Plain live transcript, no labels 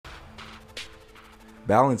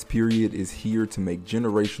Balance Period is here to make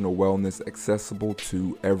generational wellness accessible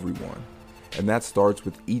to everyone. And that starts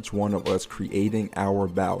with each one of us creating our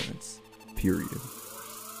balance, period.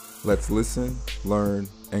 Let's listen, learn,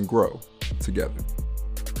 and grow together.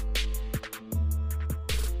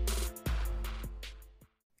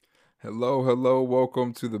 Hello,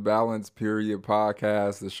 welcome to the Balance Period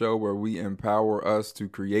podcast, the show where we empower us to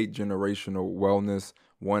create generational wellness,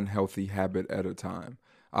 one healthy habit at a time.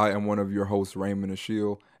 I am one of your hosts, Raymond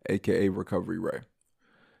Ashiel, aka Recovery Ray.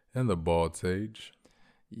 And the Bald Sage.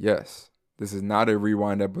 Yes, this is not a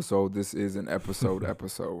rewind episode. This is an episode.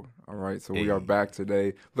 All right, so we are back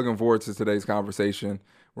today. Looking forward to today's conversation.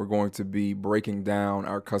 We're going to be breaking down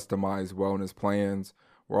our customized wellness plans.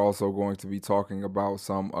 We're also going to be talking about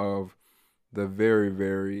some of the very,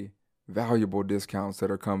 very valuable discounts that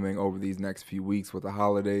are coming over these next few weeks with the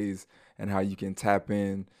holidays and how you can tap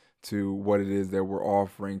in to what it is that we're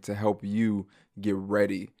offering to help you get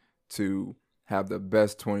ready to have the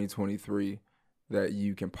best 2023 that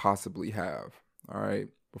you can possibly have. All right.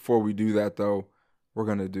 Before we do that, though, we're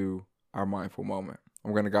going to do our mindful moment.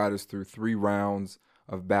 I'm going to guide us through 3 rounds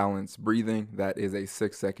of balanced breathing. That is a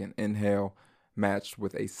 6-second inhale matched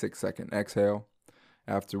with a 6-second exhale.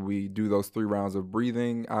 After we do those 3 rounds of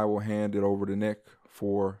breathing, I will hand it over to Nick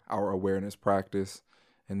for our awareness practice,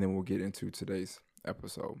 and then we'll get into today's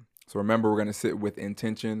episode. So remember, we're going to sit with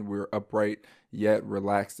intention. We're upright yet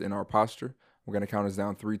relaxed in our posture. We're going to count us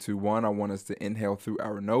down 3, 2, 1. I want us to inhale through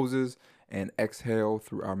our noses and exhale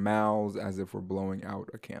through our mouths as if we're blowing out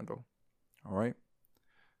a candle. All right.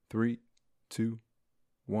 3, 2,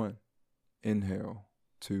 1. Inhale.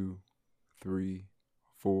 2, 3,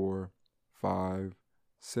 4, 5,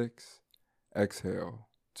 6. Exhale.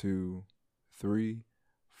 2, 3,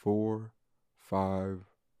 4, 5,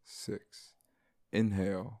 6.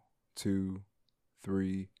 Inhale. 2,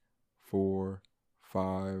 3, 4,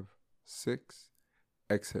 5, 6.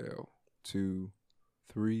 Exhale. 2,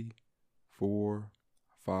 3, 4,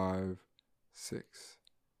 5, 6.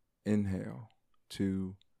 Inhale.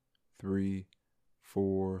 2, 3,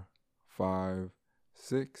 4, 5,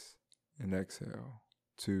 6. And exhale.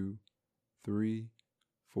 2, 3,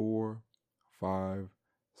 4, 5,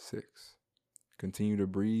 6. Continue to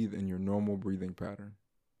breathe in your normal breathing pattern.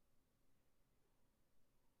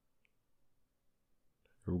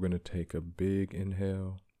 We're going to take a big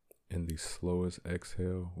inhale and the slowest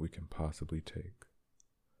exhale we can possibly take.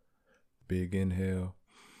 Big inhale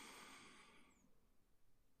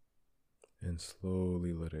and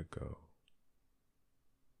slowly let it go.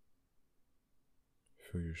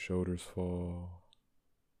 Feel your shoulders fall,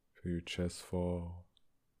 feel your chest fall,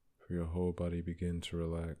 feel your whole body begin to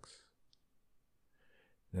relax.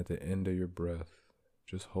 And at the end of your breath,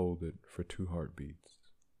 just hold it for 2 heartbeats,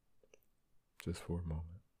 just for a moment.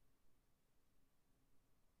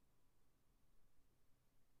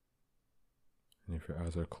 And if your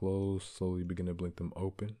eyes are closed, slowly begin to blink them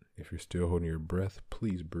open. If you're still holding your breath,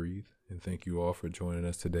 please breathe. And thank you all for joining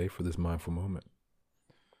us today for this mindful moment.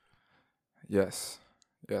 Yes,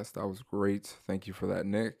 that was great. Thank you for that,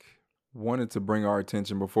 Nick. Wanted to bring our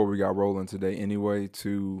attention before we got rolling today anyway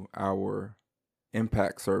to our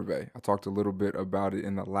impact survey. I talked a little bit about it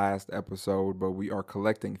in the last episode, but we are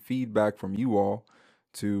collecting feedback from you all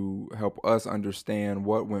to help us understand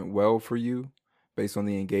what went well for you based on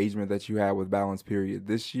the engagement that you had with Balance Period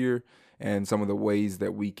this year and some of the ways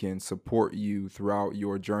that we can support you throughout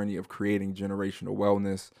your journey of creating generational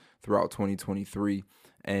wellness throughout 2023.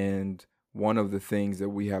 And one of the things that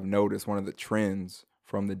we have noticed, one of the trends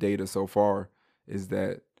from the data so far, is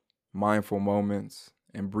that mindful moments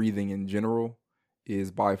and breathing in general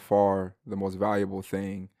is by far the most valuable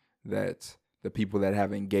thing that the people that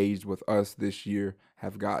have engaged with us this year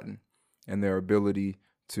have gotten, and their ability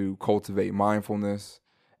to cultivate mindfulness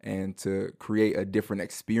and to create a different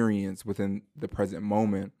experience within the present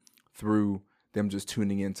moment through them just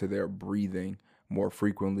tuning into their breathing more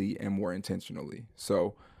frequently and more intentionally.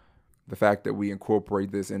 So the fact that we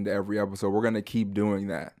incorporate this into every episode, we're going to keep doing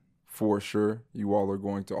that for sure. You all are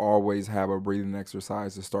going to always have a breathing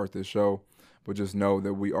exercise to start this show, but just know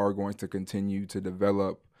that we are going to continue to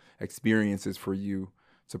develop experiences for you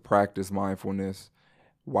to practice mindfulness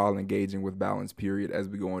while engaging with Balance Period as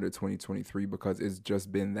we go into 2023, because it's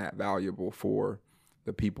just been that valuable for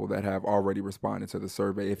the people that have already responded to the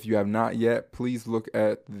survey. If you have not yet, please look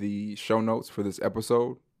at the show notes for this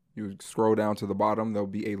episode. You scroll down to the bottom, there'll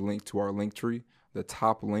be a link to our link tree. The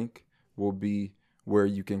top link will be where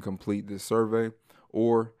you can complete this survey,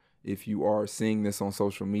 or if you are seeing this on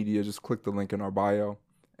social media, just click the link in our bio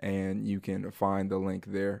and you can find the link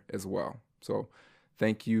there as well. So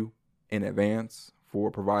thank you in advance for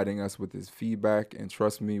providing us with his feedback. And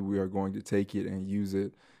trust me, we are going to take it and use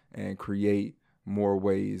it and create more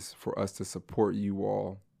ways for us to support you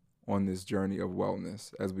all on this journey of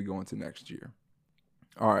wellness as we go into next year.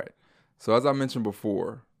 All right. So as I mentioned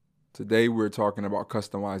before, today we're talking about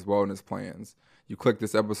customized wellness plans. You clicked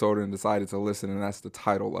this episode and decided to listen, and that's the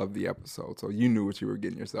title of the episode. So you knew what you were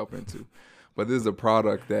getting yourself into. But this is a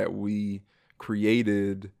product that we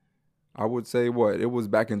created, I would say it was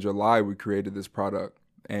back in July we created this product.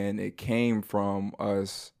 And it came from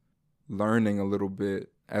us learning a little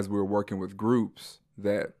bit as we were working with groups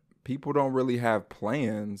that people don't really have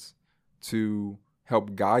plans to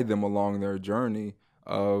help guide them along their journey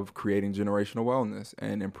of creating generational wellness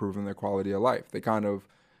and improving their quality of life.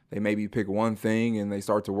 They maybe pick one thing and they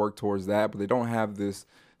start to work towards that, but they don't have this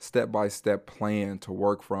step-by-step plan to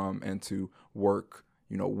work from and to work,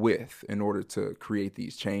 with in order to create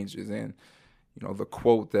these changes. And, the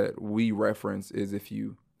quote that we reference is, if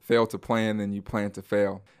you fail to plan, then you plan to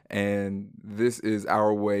fail. And this is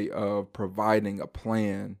our way of providing a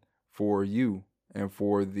plan for you and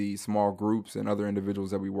for the small groups and other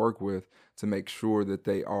individuals that we work with to make sure that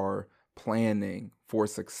they are planning for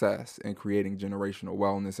success in creating generational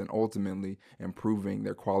wellness and ultimately improving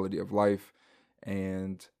their quality of life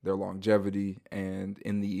and their longevity, and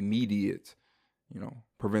in the immediate,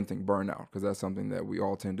 preventing burnout, because that's something that we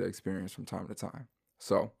all tend to experience from time to time.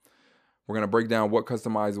 So we're going to break down what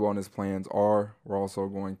customized wellness plans are. We're also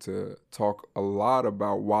going to talk a lot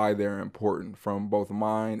about why they're important from both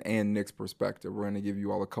mine and Nick's perspective. We're going to give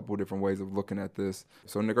you all a couple different ways of looking at this.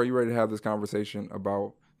 So Nick, are you ready to have this conversation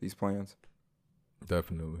about these plans?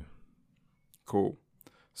 Definitely. Cool.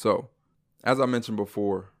 So as I mentioned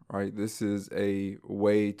before, right, this is a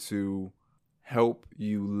way to help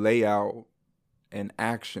you lay out an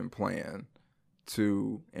action plan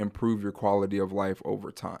to improve your quality of life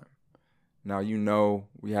over time. Now,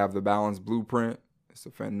 we have the Balanced Blueprint. It's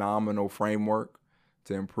a phenomenal framework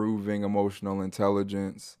to improving emotional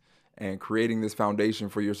intelligence and creating this foundation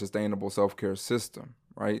for your sustainable self-care system,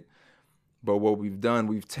 right? But what we've done,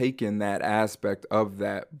 we've taken that aspect of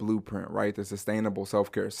that blueprint, right, the sustainable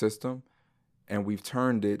self-care system, and we've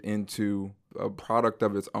turned it into a product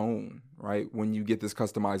of its own, right? When you get this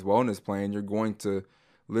customized wellness plan, you're going to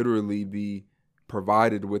literally be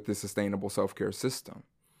provided with this sustainable self-care system.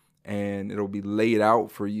 And it'll be laid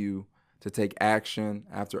out for you to take action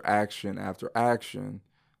after action after action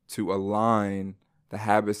to align the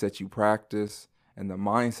habits that you practice and the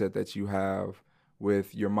mindset that you have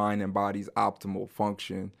with your mind and body's optimal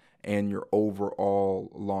function and your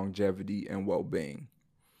overall longevity and well-being.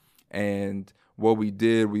 And what we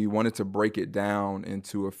did, we wanted to break it down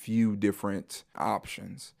into a few different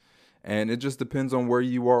options. And it just depends on where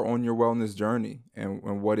you are on your wellness journey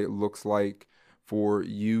and what it looks like for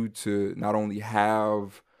you to not only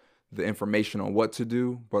have the information on what to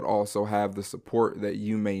do, but also have the support that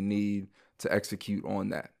you may need to execute on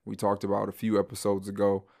that. We talked about a few episodes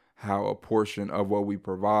ago how a portion of what we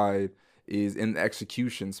provide is in the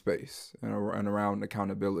execution space and around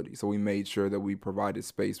accountability. So we made sure that we provided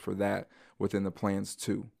space for that within the plans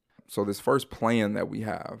too. So this first plan that we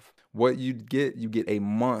have, what you get a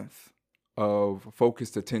month of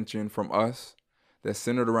focused attention from us that's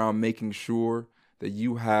centered around making sure that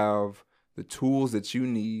you have the tools that you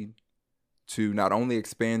need to not only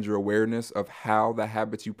expand your awareness of how the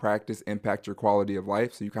habits you practice impact your quality of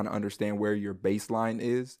life, so you kind of understand where your baseline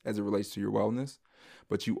is as it relates to your wellness,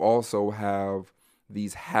 but you also have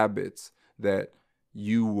these habits that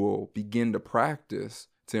you will begin to practice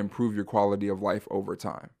to improve your quality of life over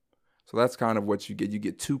time. So that's kind of what you get. You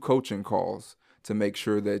get 2 coaching calls to make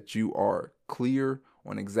sure that you are clear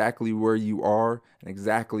on exactly where you are and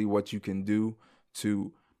exactly what you can do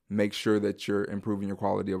to make sure that you're improving your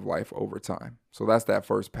quality of life over time. So that's that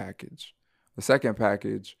first package. The second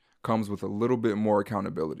package comes with a little bit more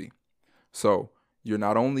accountability. So you're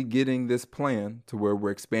not only getting this plan to where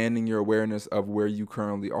we're expanding your awareness of where you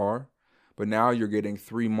currently are, but now you're getting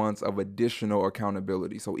 3 months of additional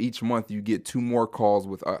accountability. So each month you get 2 more calls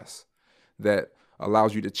with us that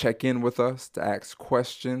allows you to check in with us, to ask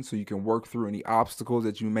questions so you can work through any obstacles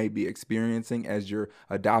that you may be experiencing as you're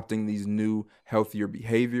adopting these new, healthier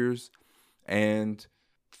behaviors. And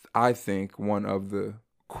I think one of the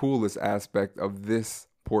coolest aspects of this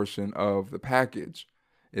portion of the package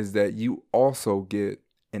is that you also get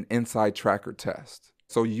an Insight Tracker test.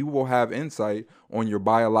 So you will have insight on your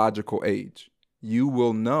biological age. You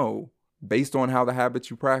will know, based on how the habits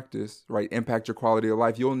you practice, right, impact your quality of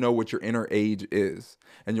life, you'll know what your inner age is.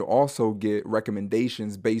 And you'll also get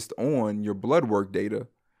recommendations based on your blood work data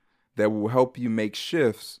that will help you make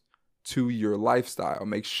shifts to your lifestyle,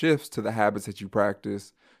 make shifts to the habits that you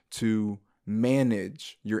practice to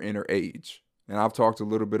manage your inner age. And I've talked a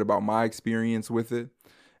little bit about my experience with it,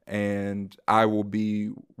 and I will be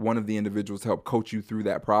one of the individuals to help coach you through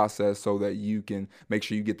that process so that you can make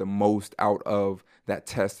sure you get the most out of that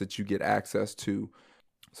test that you get access to.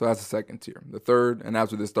 So that's the second tier. The third, and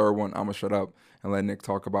after this third one, I'm gonna shut up and let Nick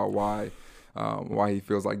talk about why he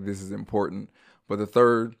feels like this is important. But the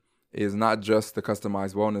third is not just the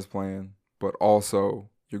customized wellness plan, but also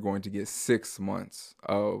you're going to get 6 months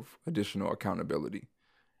of additional accountability.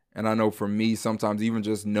 And I know for me, sometimes even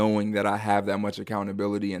just knowing that I have that much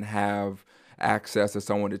accountability and have access to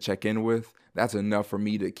someone to check in with, that's enough for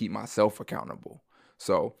me to keep myself accountable.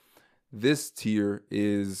 So this tier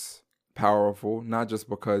is powerful, not just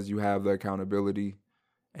because you have the accountability.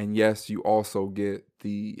 And yes, you also get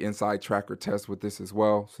the Inside Tracker test with this as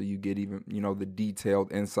well. So you get even, the detailed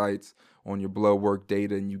insights on your blood work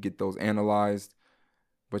data, and you get those analyzed.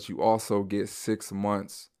 But you also get 6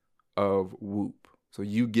 months of Whoop. So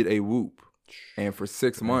you get a Whoop. And for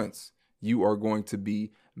 6 months, you are going to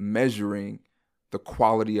be measuring the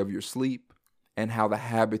quality of your sleep and how the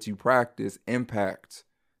habits you practice impact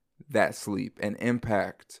that sleep and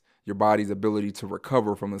impact your body's ability to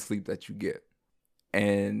recover from the sleep that you get.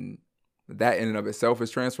 And that in and of itself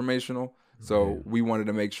is transformational. So we wanted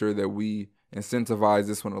to make sure that we incentivize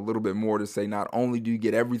this one a little bit more to say not only do you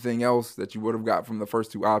get everything else that you would have got from the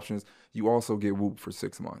first two options, you also get Whoop for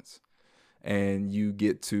 6 months. And you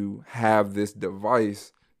get to have this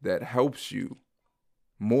device that helps you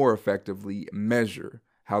more effectively measure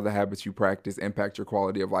how the habits you practice impact your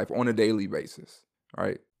quality of life on a daily basis,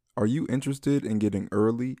 right? Are you interested in getting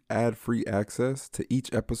early, ad-free access to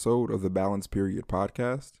each episode of the Balance Period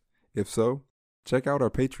podcast? If so, check out our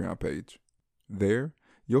Patreon page. There,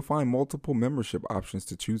 you'll find multiple membership options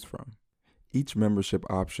to choose from. Each membership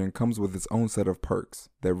option comes with its own set of perks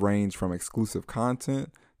that range from exclusive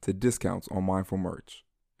content to discounts on Mindful merch.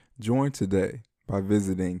 Join today by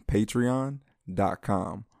visiting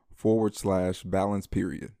patreon.com/balance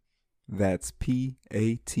period. That's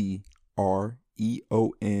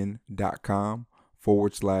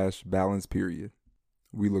patreon.com/balance period.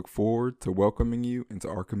 We look forward to welcoming you into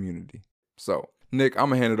our community. So, Nick, I'm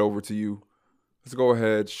going to hand it over to you. Let's go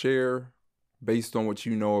ahead, share based on what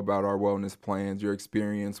you know about our wellness plans, your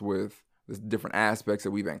experience with the different aspects that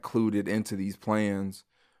we've included into these plans.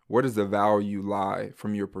 Where does the value lie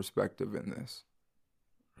from your perspective in this?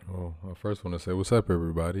 Well, I first want to say what's up,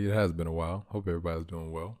 everybody. It has been a while. Hope everybody's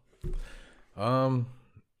doing well.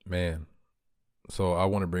 Man, so I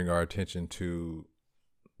want to bring our attention to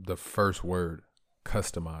the first word,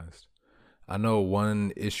 customized. I know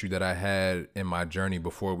one issue that I had in my journey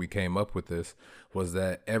before we came up with this was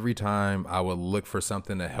that every time I would look for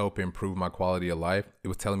something to help improve my quality of life, it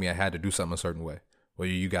was telling me I had to do something a certain way. Well,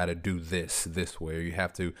 you got to do this way, or you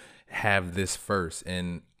have to have this first.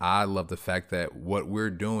 And I love the fact that what we're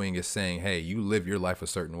doing is saying, hey, you live your life a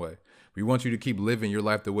certain way. We want you to keep living your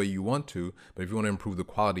life the way you want to, but if you want to improve the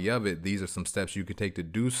quality of it, these are some steps you can take to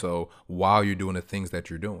do so while you're doing the things that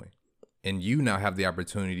you're doing. And you now have the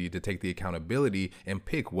opportunity to take the accountability and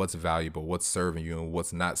pick what's valuable, what's serving you and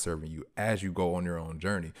what's not serving you as you go on your own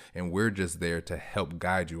journey. And we're just there to help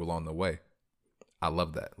guide you along the way. I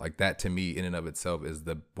love that. Like that to me in and of itself is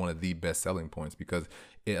one of the best selling points because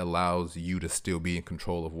it allows you to still be in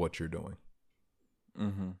control of what you're doing.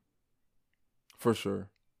 Mm-hmm. For sure.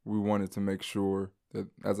 We wanted to make sure that,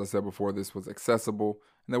 as I said before, this was accessible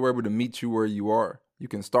and that we're able to meet you where you are. You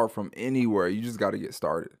can start from anywhere. You just got to get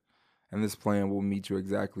started. And this plan will meet you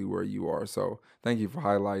exactly where you are. So thank you for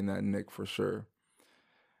highlighting that, Nick, for sure.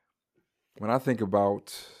 When I think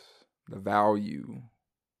about the value,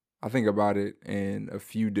 I think about it in a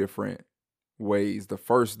few different ways. The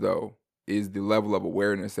first, though, is the level of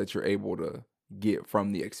awareness that you're able to get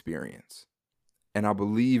from the experience. And I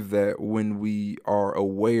believe that when we are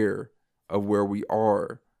aware of where we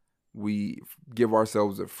are, we give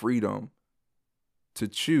ourselves the freedom to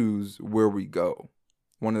choose where we go.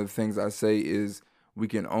 One of the things I say is we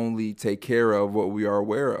can only take care of what we are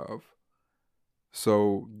aware of.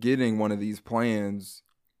 So getting one of these plans,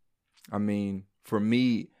 I mean, for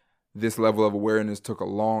me, this level of awareness took a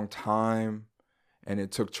long time and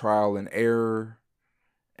it took trial and error.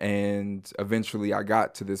 And eventually I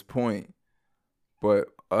got to this point. But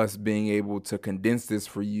us being able to condense this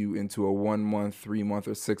for you into a 1 month, 3 month,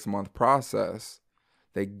 or 6 month process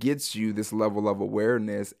that gets you this level of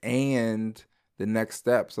awareness and the next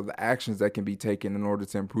steps of the actions that can be taken in order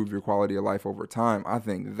to improve your quality of life over time, I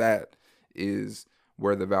think that is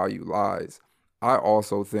where the value lies. I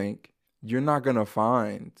also think you're not going to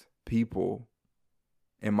find people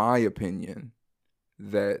in my opinion,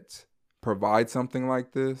 that provide something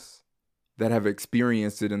like this that have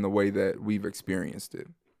experienced it in the way that we've experienced it.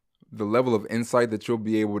 The level of insight that you'll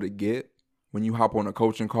be able to get when you hop on a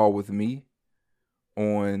coaching call with me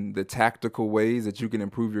on the tactical ways that you can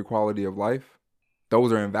improve your quality of life,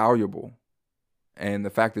 those are invaluable. And the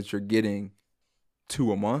fact that you're getting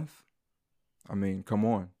 2 a month, I mean, come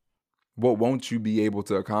on. What won't you be able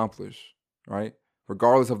to accomplish, right?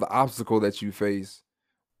 Regardless of the obstacle that you face,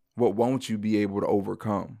 what won't you be able to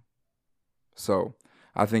overcome? So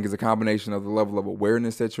I think it's a combination of the level of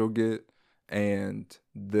awareness that you'll get and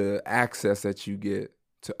the access that you get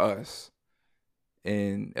to us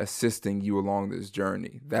in assisting you along this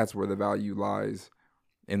journey. That's where the value lies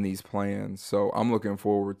in these plans. So I'm looking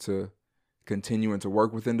forward to continuing to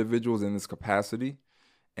work with individuals in this capacity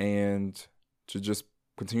and to just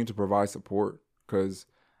continue to provide support, because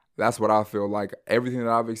that's what I feel like. Everything that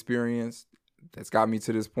I've experienced that's got me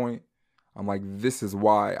to this point, I'm like, this is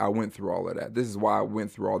why I went through all of that. This is why I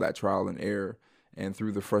went through all that trial and error and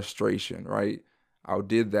through the frustration, right? I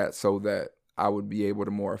did that so that I would be able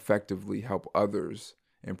to more effectively help others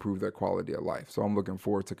improve their quality of life. So I'm looking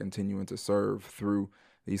forward to continuing to serve through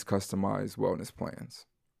these customized wellness plans.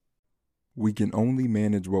 We can only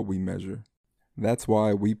manage what we measure. That's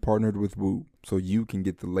why we partnered with Whoop, so you can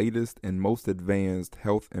get the latest and most advanced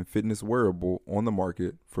health and fitness wearable on the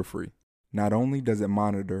market for free. Not only does it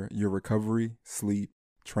monitor your recovery, sleep,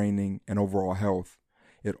 training, and overall health,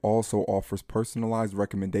 it also offers personalized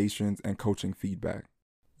recommendations and coaching feedback.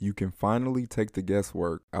 You can finally take the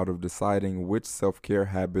guesswork out of deciding which self-care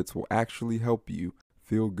habits will actually help you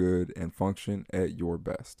feel good and function at your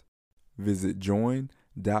best. Visit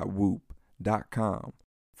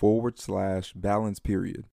join.whoop.com/balance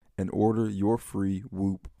period and order your free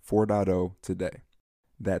Whoop 4.0 today.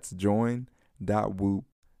 That's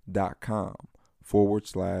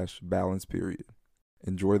join.whoop.com/balance period.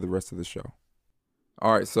 Enjoy the rest of the show.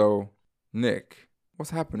 All right, so Nick, what's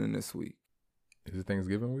happening this week? Is it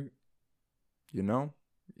Thanksgiving week? You know,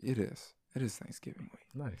 it is. It is Thanksgiving week.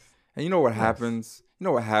 Nice. And you know what happens? You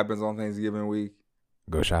know what happens on Thanksgiving week?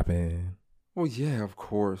 Go shopping. Well, yeah, of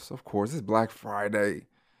course. Of course. It's Black Friday.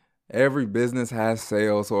 Every business has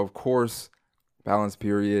sales. So, of course, balance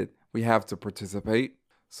period, we have to participate.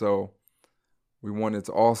 So, we wanted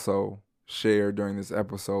to also share during this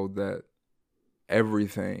episode that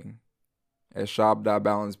everything at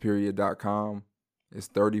shop.balanceperiod.com is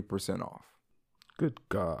 30% off. Good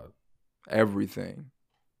God. Everything.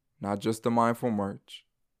 Not just the Mindful merch,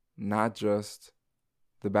 not just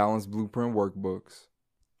the Balance Blueprint workbooks,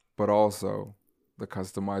 but also the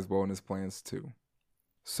customized wellness plans too.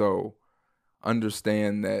 So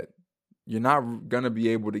understand that you're not going to be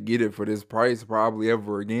able to get it for this price probably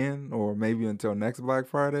ever again, or maybe until next Black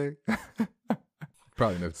Friday.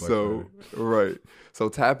 Probably next Black Friday. Right. So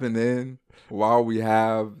tapping in while we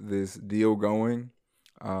have this deal going,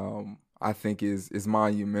 I think is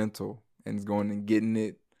monumental, and it's going and getting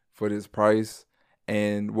it for this price.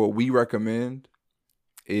 And what we recommend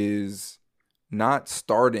is not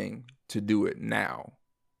starting to do it now.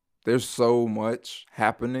 There's so much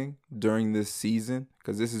happening during this season,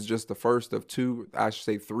 because this is just the first of two, I should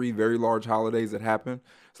say 3 very large holidays that happen.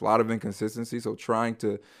 It's a lot of inconsistency. So trying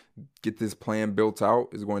to get this plan built out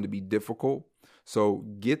is going to be difficult. So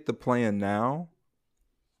get the plan now,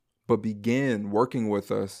 but begin working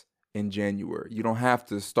with us in January. You don't have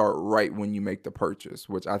to start right when you make the purchase,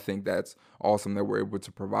 which I think that's awesome that we're able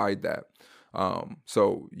to provide that.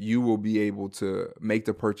 So you will be able to make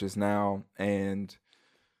the purchase now, and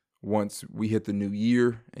once we hit the new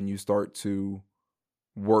year and you start to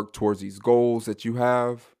work towards these goals that you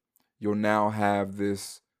have, you'll now have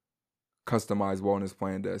this customized wellness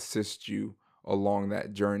plan to assist you along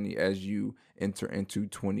that journey as you enter into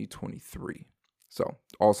 2023. So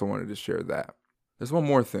also wanted to share that. There's one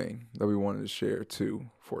more thing that we wanted to share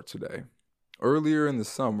too for today. Earlier in the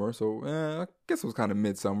summer, so I guess it was kind of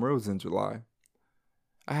midsummer, it was in July,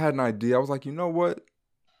 I had an idea. I was like, you know what?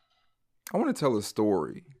 I want to tell a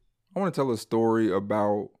story. I want to tell a story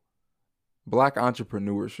about Black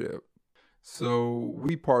entrepreneurship. So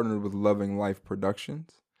we partnered with Loving Life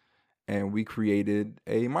Productions, and we created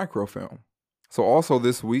a microfilm. So also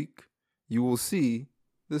this week, you will see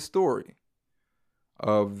the story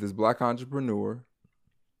of this Black entrepreneur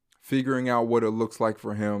figuring out what it looks like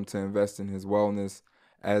for him to invest in his wellness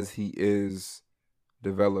as he is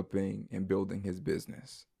developing and building his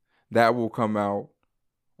business. That will come out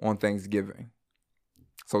on Thanksgiving.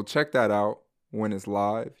 So check that out when it's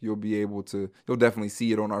live. You'll definitely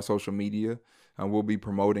see it on our social media, and we'll be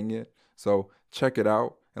promoting it. So check it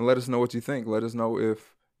out and let us know what you think. Let us know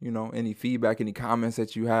if any feedback, any comments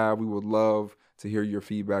that you have. We would love to hear your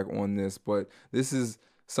feedback on this. But this is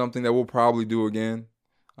something that we'll probably do again.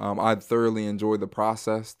 I thoroughly enjoyed the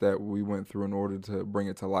process that we went through in order to bring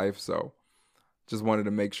it to life. So just wanted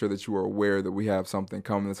to make sure that you are aware that we have something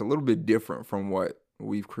coming that's a little bit different from what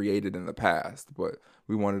we've created in the past. But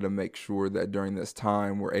we wanted to make sure that during this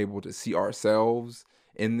time, we're able to see ourselves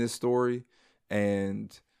in this story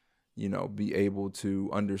and, be able to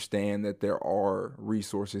understand that there are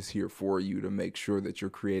resources here for you to make sure that you're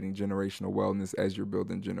creating generational wellness as you're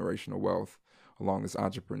building generational wealth along this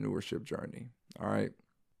entrepreneurship journey. All right.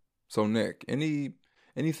 So Nick,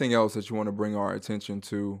 anything else that you want to bring our attention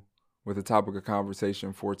to with the topic of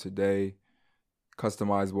conversation for today?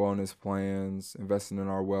 Customized wellness plans, investing in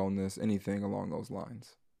our wellness, anything along those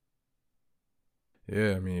lines?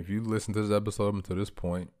 Yeah, if you listen to this episode up until this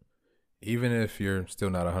point, even if you're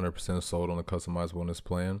still not 100% sold on the customized wellness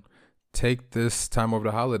plan, take this time over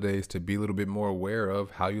the holidays to be a little bit more aware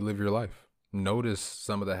of how you live your life. Notice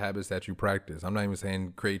some of the habits that you practice. I'm not even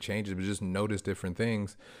saying create changes, but just notice different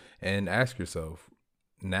things and ask yourself,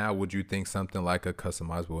 now, would you think something like a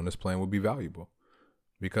customized wellness plan would be valuable?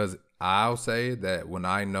 Because I'll say that when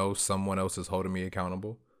I know someone else is holding me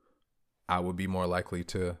accountable, I would be more likely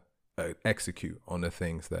to execute on the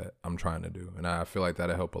things that I'm trying to do. And I feel like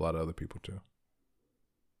that'll help a lot of other people too.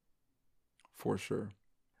 For sure.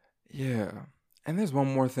 Yeah. And there's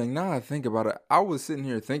one more thing. Now that I think about it, I was sitting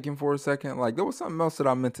here thinking for a second, like there was something else that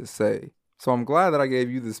I meant to say. So I'm glad that I gave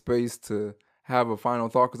you the space to have a final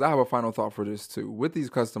thought, because I have a final thought for this too. With these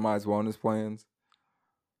customized wellness plans,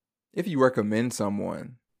 if you recommend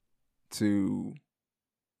someone to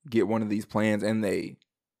get one of these plans and they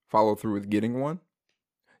follow through with getting one,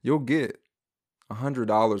 you'll get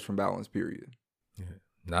 $100 from Balance Period. Yeah.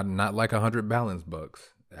 Not like 100 balance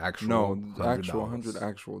bucks. Actual $100. Actual $100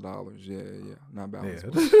 actual dollars. Yeah, not balance.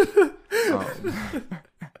 Yeah.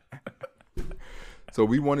 So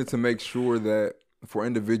we wanted to make sure that for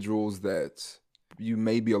individuals that you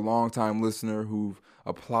may be a longtime listener who've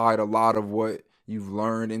applied a lot of what you've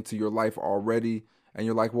learned into your life already, and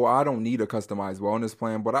you're like, well, I don't need a customized wellness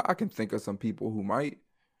plan, but I can think of some people who might.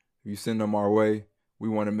 If you send them our way, we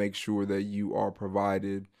want to make sure that you are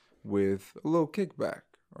provided with a little kickback,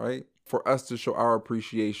 right? For us to show our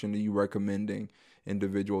appreciation to you recommending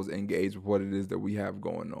individuals engage with what it is that we have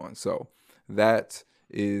going on. So that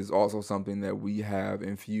is also something that we have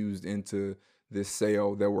infused into this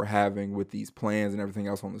sale that we're having with these plans and everything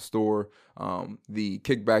else on the store. The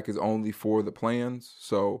kickback is only for the plans.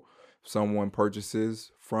 So if someone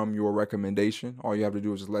purchases from your recommendation, all you have to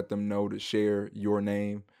do is just let them know to share your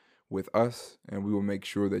name with us, and we will make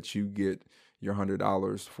sure that you get your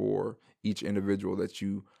 $100 for each individual that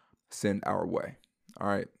you send our way. All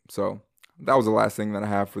right. So that was the last thing that I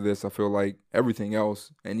have for this. I feel like everything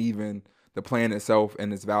else and even the plan itself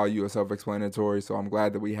and its value is self-explanatory. So I'm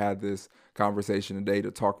glad that we had this conversation today to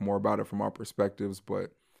talk more about it from our perspectives.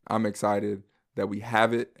 But I'm excited that we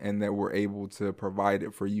have it and that we're able to provide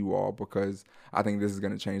it for you all, because I think this is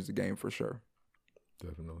going to change the game for sure.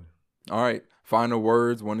 Definitely. All right. Final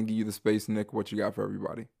words. Want to give you the space, Nick. What you got for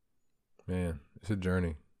everybody? Man, it's a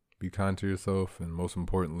journey. Be kind to yourself, and most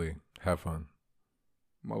importantly, have fun.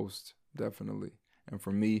 Most definitely. And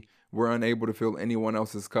for me, we're unable to fill anyone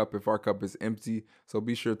else's cup if our cup is empty. So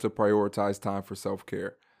be sure to prioritize time for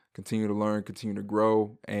self-care. Continue to learn, continue to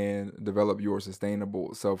grow, and develop your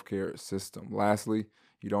sustainable self-care system. Lastly,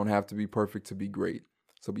 you don't have to be perfect to be great.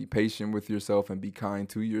 So be patient with yourself and be kind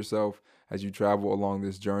to yourself as you travel along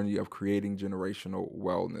this journey of creating generational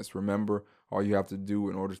wellness. Remember, all you have to do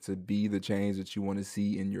in order to be the change that you want to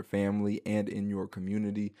see in your family and in your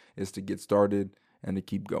community is to get started and to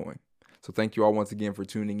keep going. So thank you all once again for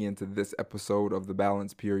tuning in to this episode of the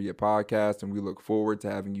Balance Period podcast, and we look forward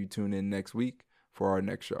to having you tune in next week for our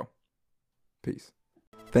next show. Peace.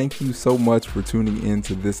 Thank you so much for tuning in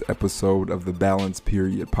to this episode of the Balance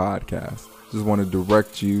Period podcast. Just want to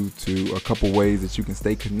direct you to a couple ways that you can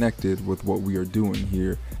stay connected with what we are doing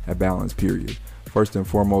here at Balance Period. First and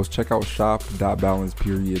foremost, check out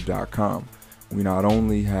shop.balanceperiod.com. We not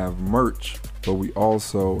only have merch, but we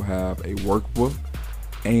also have a workbook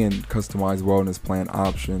and customized wellness plan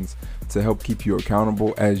options to help keep you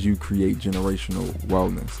accountable as you create generational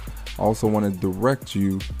wellness. I also want to direct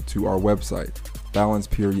you to our website,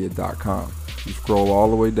 balanceperiod.com. You scroll all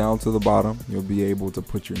the way down to the bottom, you'll be able to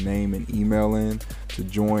put your name and email in to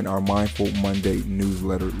join our Mindful Monday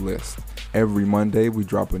newsletter list. Every Monday, we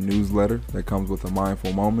drop a newsletter that comes with a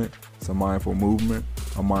mindful moment, some mindful movement,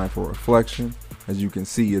 a mindful reflection. As you can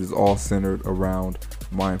see, it is all centered around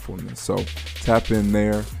mindfulness. So tap in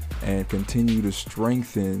there and continue to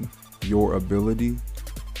strengthen your ability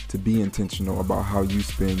to be intentional about how you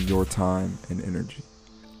spend your time and energy.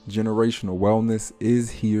 Generational wellness is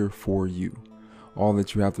here for you. All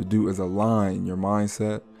that you have to do is align your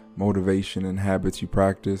mindset, motivation, and habits you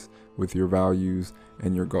practice with your values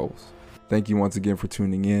and your goals. Thank you once again for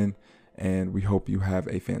tuning in, and we hope you have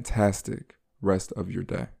a fantastic rest of your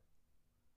day.